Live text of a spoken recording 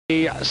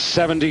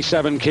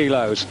77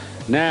 kilos.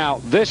 Now,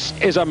 this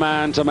is a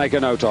man to make a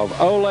note of.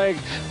 Oleg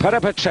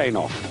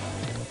Perepetchenov,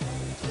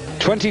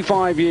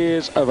 25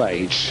 years of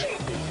age.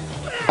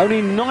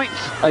 Only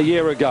 9th a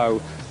year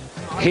ago.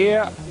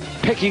 Here,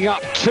 picking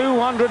up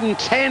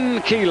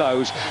 210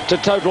 kilos to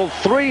total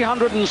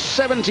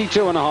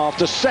 372.5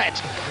 to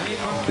set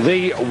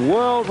the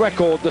world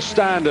record, the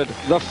standard,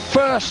 the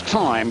first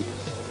time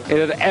it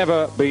had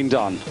ever been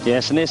done.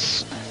 Yes, and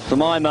this, for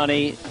my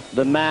money,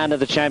 the man of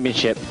the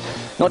championship.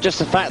 Not just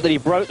the fact that he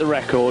broke the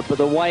record, but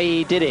the way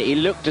he did it. He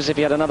looked as if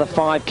he had another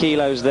 5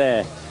 kilos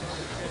there.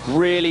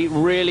 Really,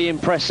 really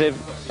impressive,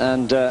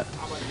 and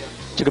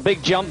took a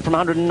big jump from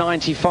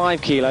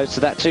 195 kilos to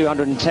that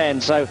 210,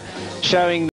 so showing